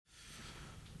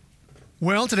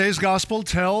Well, today's gospel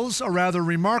tells a rather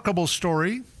remarkable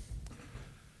story,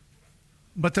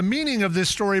 but the meaning of this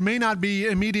story may not be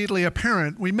immediately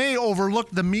apparent. We may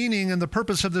overlook the meaning and the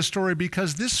purpose of this story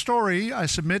because this story, I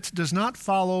submit, does not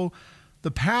follow the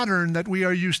pattern that we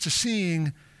are used to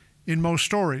seeing in most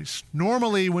stories.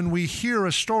 Normally, when we hear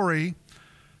a story,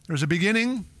 there's a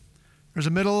beginning, there's a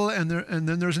middle, and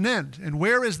then there's an end. And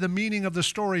where is the meaning of the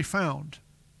story found?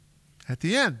 At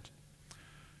the end.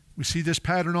 We see this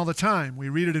pattern all the time. We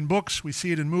read it in books, we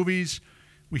see it in movies,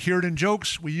 we hear it in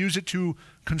jokes, we use it to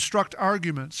construct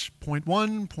arguments. Point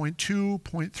 1, point 2,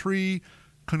 point 3,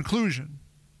 conclusion.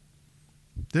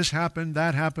 This happened,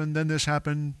 that happened, then this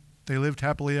happened, they lived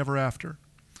happily ever after.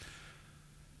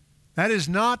 That is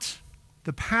not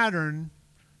the pattern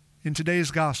in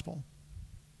today's gospel.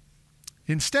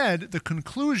 Instead, the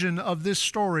conclusion of this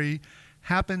story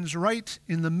happens right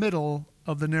in the middle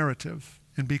of the narrative.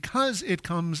 And because it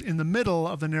comes in the middle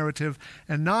of the narrative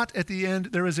and not at the end,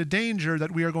 there is a danger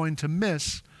that we are going to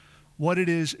miss what it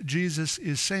is Jesus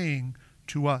is saying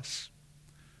to us.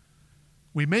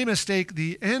 We may mistake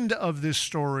the end of this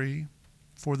story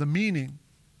for the meaning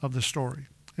of the story.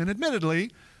 And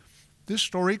admittedly, this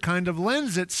story kind of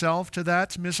lends itself to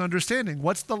that misunderstanding.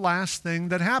 What's the last thing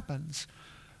that happens?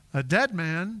 A dead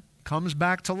man comes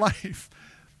back to life.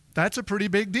 That's a pretty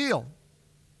big deal.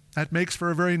 That makes for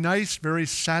a very nice, very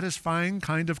satisfying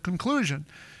kind of conclusion.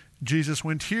 Jesus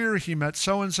went here, he met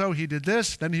so-and-so, he did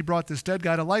this, then he brought this dead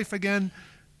guy to life again.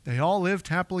 They all lived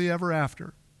happily ever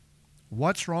after.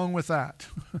 What's wrong with that?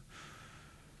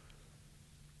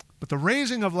 But the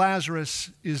raising of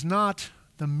Lazarus is not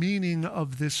the meaning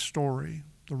of this story.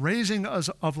 The raising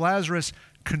of Lazarus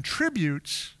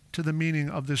contributes to the meaning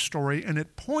of this story, and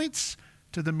it points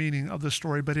to the meaning of the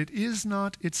story, but it is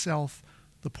not itself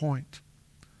the point.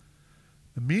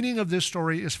 The meaning of this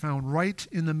story is found right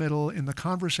in the middle in the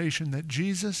conversation that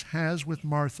Jesus has with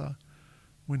Martha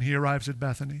when he arrives at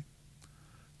Bethany.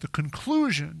 The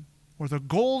conclusion, or the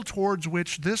goal towards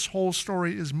which this whole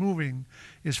story is moving,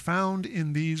 is found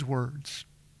in these words.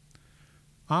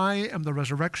 I am the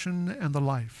resurrection and the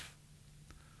life.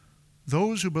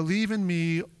 Those who believe in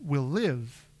me will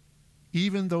live,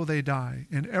 even though they die,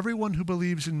 and everyone who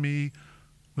believes in me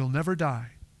will never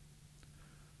die.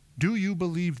 Do you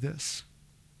believe this?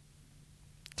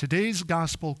 Today's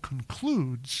gospel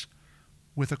concludes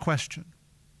with a question.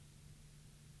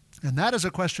 And that is a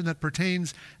question that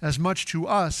pertains as much to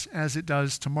us as it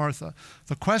does to Martha.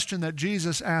 The question that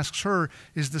Jesus asks her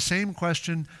is the same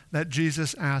question that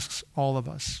Jesus asks all of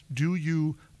us. Do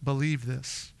you believe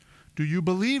this? Do you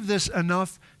believe this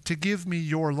enough to give me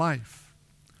your life?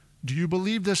 Do you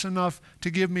believe this enough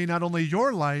to give me not only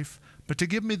your life, but to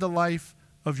give me the life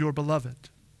of your beloved?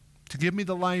 To give me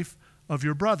the life of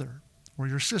your brother, or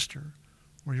your sister,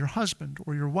 or your husband,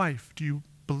 or your wife? Do you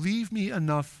believe me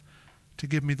enough to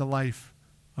give me the life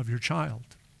of your child?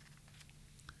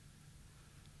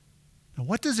 Now,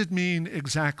 what does it mean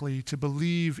exactly to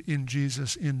believe in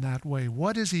Jesus in that way?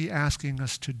 What is he asking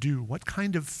us to do? What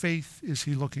kind of faith is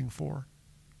he looking for?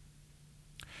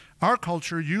 Our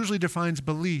culture usually defines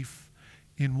belief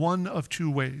in one of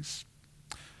two ways.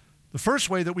 The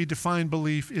first way that we define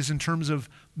belief is in terms of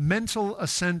mental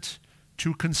assent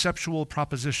to conceptual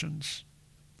propositions.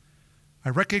 I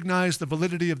recognize the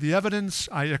validity of the evidence.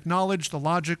 I acknowledge the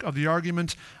logic of the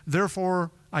argument. Therefore,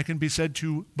 I can be said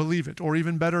to believe it. Or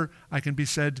even better, I can be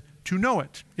said to know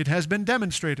it. It has been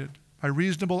demonstrated by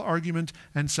reasonable argument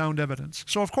and sound evidence.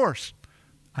 So, of course,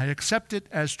 I accept it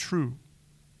as true.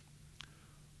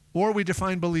 Or we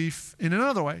define belief in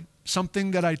another way,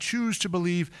 something that I choose to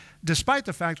believe despite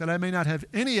the fact that I may not have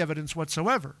any evidence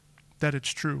whatsoever that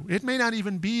it's true. It may not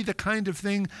even be the kind of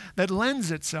thing that lends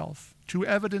itself to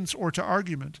evidence or to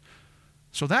argument.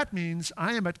 So that means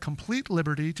I am at complete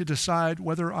liberty to decide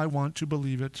whether I want to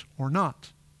believe it or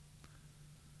not.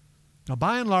 Now,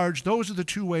 by and large, those are the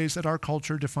two ways that our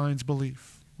culture defines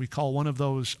belief. We call one of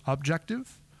those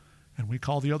objective, and we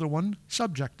call the other one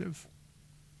subjective.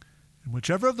 And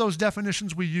whichever of those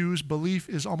definitions we use, belief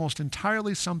is almost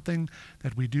entirely something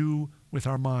that we do with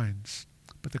our minds.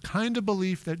 But the kind of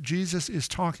belief that Jesus is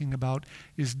talking about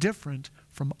is different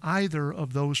from either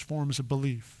of those forms of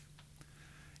belief.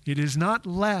 It is not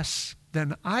less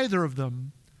than either of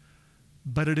them,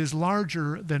 but it is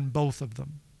larger than both of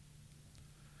them.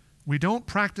 We don't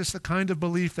practice the kind of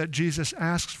belief that Jesus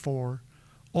asks for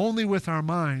only with our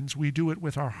minds. We do it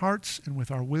with our hearts and with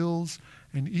our wills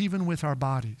and even with our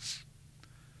bodies.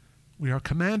 We are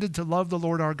commanded to love the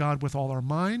Lord our God with all our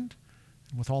mind,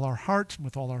 and with all our heart, and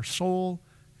with all our soul,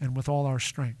 and with all our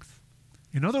strength.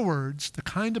 In other words, the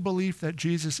kind of belief that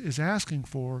Jesus is asking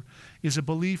for is a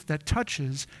belief that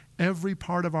touches every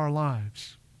part of our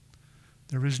lives.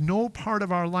 There is no part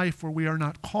of our life where we are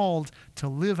not called to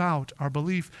live out our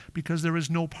belief, because there is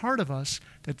no part of us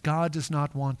that God does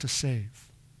not want to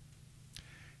save.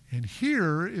 And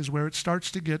here is where it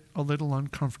starts to get a little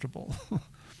uncomfortable.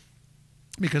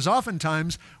 Because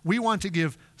oftentimes we want to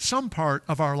give some part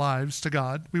of our lives to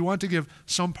God. We want to give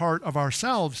some part of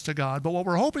ourselves to God. But what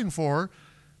we're hoping for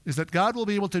is that God will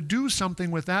be able to do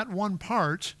something with that one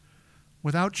part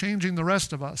without changing the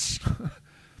rest of us.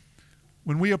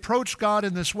 When we approach God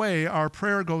in this way, our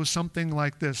prayer goes something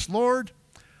like this: Lord,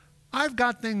 I've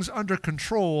got things under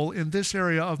control in this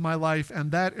area of my life and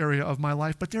that area of my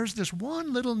life, but there's this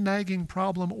one little nagging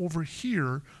problem over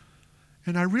here,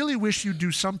 and I really wish you'd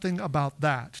do something about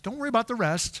that. Don't worry about the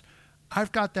rest.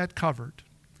 I've got that covered.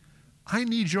 I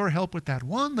need your help with that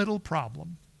one little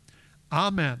problem.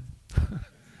 Amen.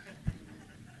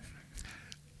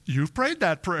 You've prayed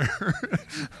that prayer.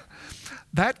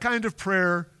 That kind of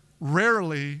prayer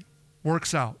rarely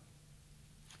works out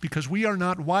because we are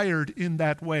not wired in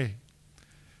that way.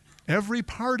 Every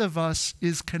part of us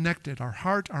is connected. Our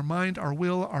heart, our mind, our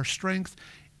will, our strength.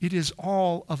 It is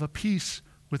all of a piece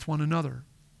with one another.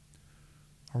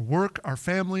 Our work, our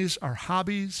families, our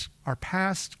hobbies, our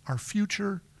past, our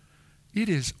future, it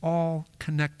is all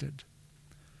connected.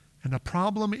 And a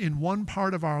problem in one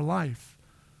part of our life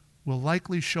will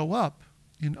likely show up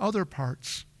in other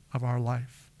parts of our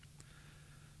life.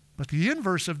 But the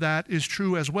inverse of that is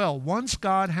true as well. Once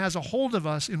God has a hold of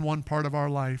us in one part of our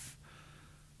life,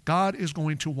 God is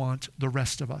going to want the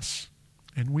rest of us.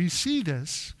 And we see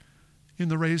this in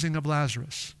the raising of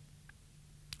Lazarus.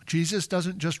 Jesus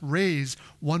doesn't just raise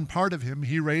one part of him,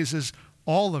 he raises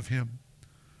all of him.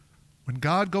 When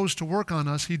God goes to work on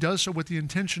us, he does so with the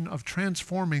intention of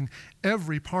transforming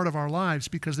every part of our lives,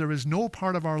 because there is no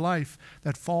part of our life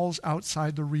that falls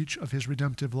outside the reach of his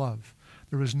redemptive love.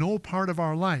 There is no part of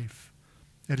our life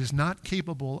that is not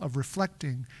capable of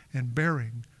reflecting and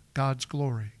bearing God's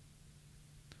glory.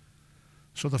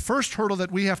 So the first hurdle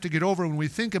that we have to get over when we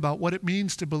think about what it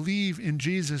means to believe in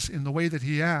Jesus in the way that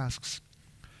he asks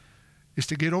is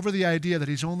to get over the idea that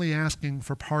he's only asking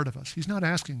for part of us. He's not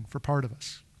asking for part of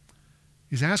us.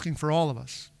 He's asking for all of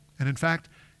us. And in fact,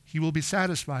 he will be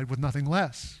satisfied with nothing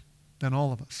less than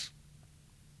all of us.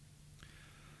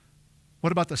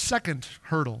 What about the second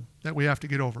hurdle that we have to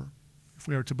get over if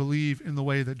we are to believe in the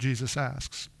way that Jesus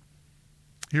asks?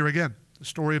 Here again, the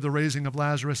story of the raising of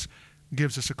Lazarus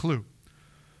gives us a clue.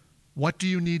 What do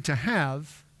you need to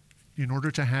have in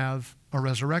order to have a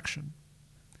resurrection?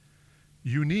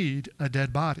 You need a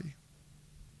dead body.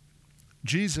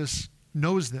 Jesus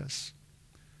knows this.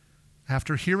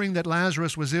 After hearing that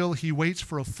Lazarus was ill, he waits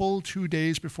for a full 2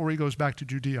 days before he goes back to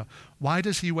Judea. Why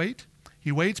does he wait?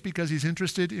 He waits because he's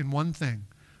interested in one thing: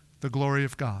 the glory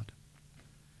of God.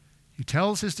 He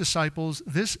tells his disciples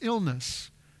this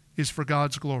illness is for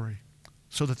God's glory,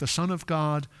 so that the Son of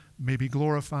God may be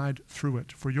glorified through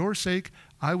it. For your sake,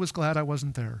 I was glad I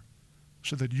wasn't there,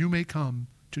 so that you may come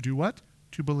to do what?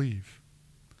 To believe.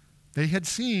 They had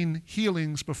seen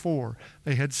healings before.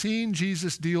 They had seen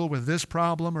Jesus deal with this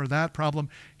problem or that problem.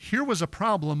 Here was a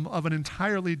problem of an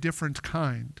entirely different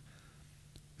kind.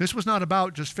 This was not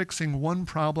about just fixing one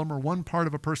problem or one part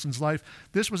of a person's life.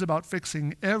 This was about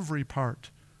fixing every part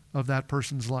of that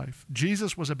person's life.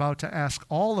 Jesus was about to ask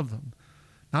all of them,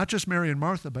 not just Mary and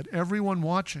Martha, but everyone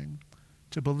watching,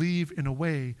 to believe in a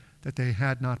way that they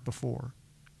had not before.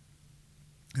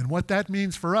 And what that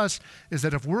means for us is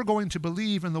that if we're going to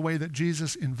believe in the way that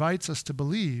Jesus invites us to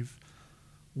believe,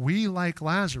 we, like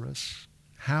Lazarus,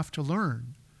 have to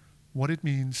learn what it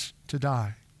means to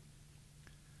die.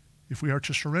 If we are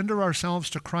to surrender ourselves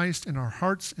to Christ in our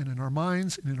hearts and in our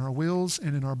minds and in our wills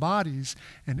and in our bodies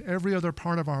and every other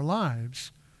part of our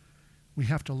lives, we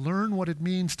have to learn what it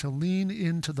means to lean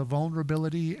into the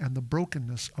vulnerability and the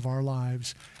brokenness of our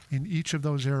lives in each of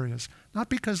those areas. Not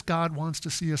because God wants to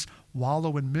see us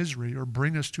wallow in misery or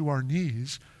bring us to our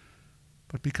knees,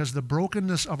 but because the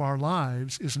brokenness of our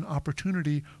lives is an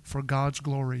opportunity for God's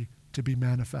glory to be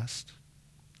manifest.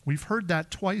 We've heard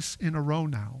that twice in a row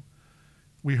now.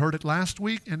 We heard it last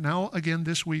week, and now again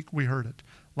this week we heard it.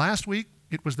 Last week,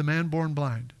 it was the man born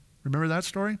blind. Remember that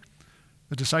story?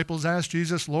 The disciples asked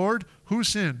Jesus, "Lord, who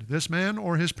sinned, this man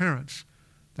or his parents,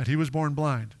 that he was born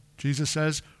blind?" Jesus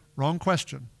says, "Wrong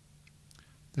question.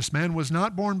 This man was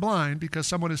not born blind because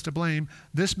someone is to blame.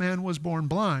 This man was born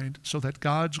blind so that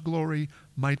God's glory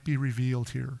might be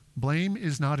revealed here." Blame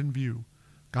is not in view.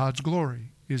 God's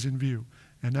glory is in view.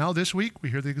 And now this week, we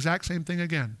hear the exact same thing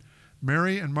again.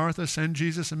 Mary and Martha send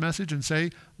Jesus a message and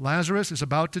say, Lazarus is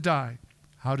about to die.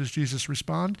 How does Jesus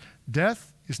respond?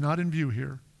 Death is not in view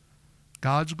here.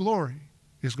 God's glory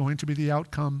is going to be the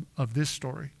outcome of this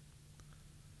story.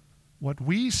 What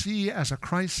we see as a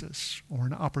crisis or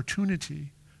an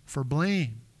opportunity for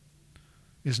blame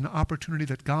is an opportunity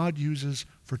that God uses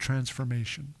for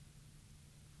transformation.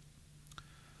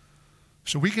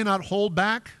 So we cannot hold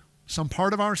back some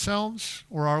part of ourselves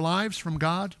or our lives from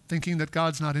God, thinking that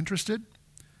God's not interested.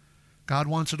 God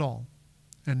wants it all.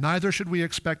 And neither should we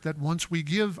expect that once we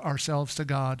give ourselves to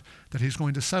God, that he's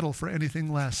going to settle for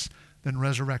anything less than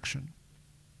resurrection.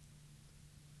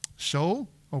 So,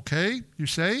 okay, you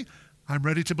say, I'm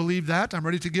ready to believe that. I'm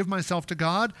ready to give myself to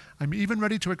God. I'm even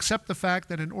ready to accept the fact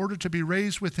that in order to be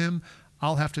raised with him,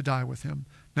 I'll have to die with him.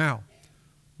 Now,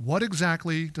 what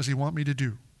exactly does he want me to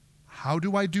do? How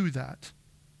do I do that?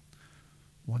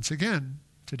 Once again,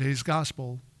 today's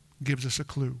gospel gives us a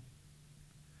clue.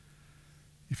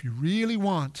 If you really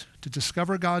want to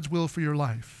discover God's will for your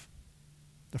life,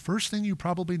 the first thing you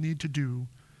probably need to do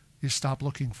is stop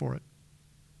looking for it.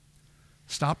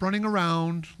 Stop running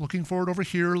around, looking for it over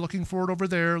here, looking for it over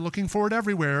there, looking for it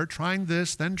everywhere, trying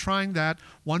this, then trying that,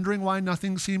 wondering why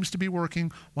nothing seems to be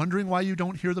working, wondering why you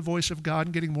don't hear the voice of God,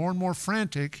 and getting more and more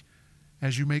frantic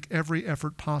as you make every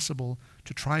effort possible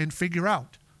to try and figure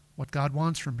out what God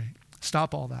wants from me.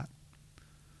 Stop all that.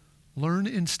 Learn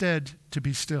instead to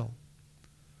be still.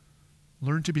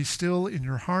 Learn to be still in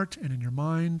your heart and in your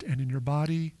mind and in your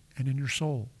body and in your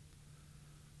soul.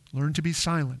 Learn to be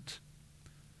silent.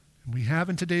 And we have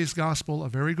in today's gospel a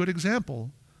very good example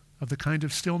of the kind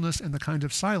of stillness and the kind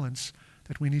of silence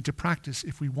that we need to practice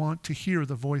if we want to hear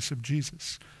the voice of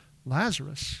Jesus.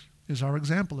 Lazarus is our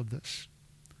example of this.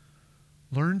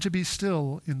 Learn to be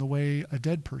still in the way a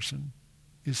dead person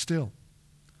is still.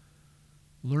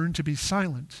 Learn to be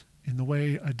silent in the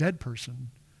way a dead person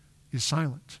is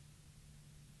silent.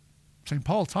 St.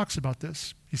 Paul talks about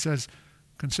this. He says,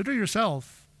 consider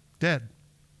yourself dead,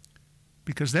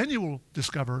 because then you will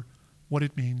discover what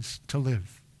it means to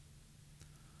live.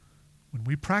 When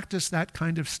we practice that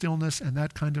kind of stillness and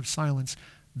that kind of silence,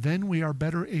 then we are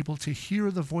better able to hear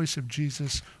the voice of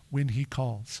Jesus when he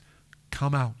calls.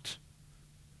 Come out.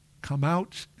 Come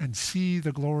out and see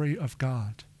the glory of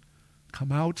God.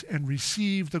 Come out and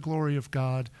receive the glory of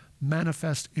God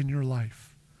manifest in your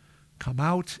life. Come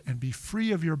out and be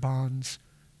free of your bonds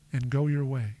and go your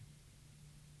way.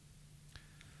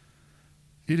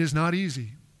 It is not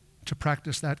easy to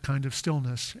practice that kind of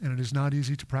stillness, and it is not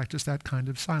easy to practice that kind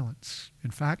of silence.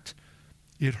 In fact,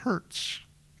 it hurts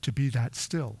to be that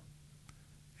still,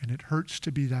 and it hurts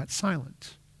to be that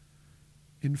silent.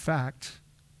 In fact,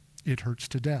 it hurts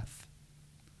to death.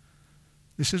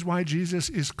 This is why Jesus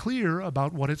is clear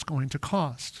about what it's going to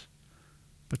cost.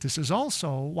 But this is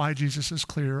also why Jesus is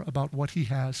clear about what he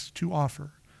has to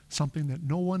offer, something that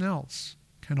no one else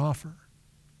can offer.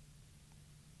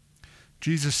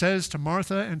 Jesus says to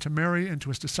Martha and to Mary and to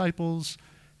his disciples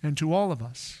and to all of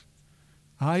us,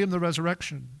 I am the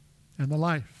resurrection and the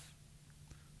life.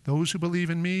 Those who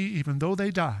believe in me, even though they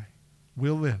die,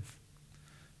 will live.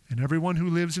 And everyone who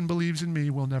lives and believes in me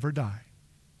will never die.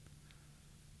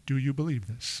 Do you believe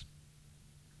this?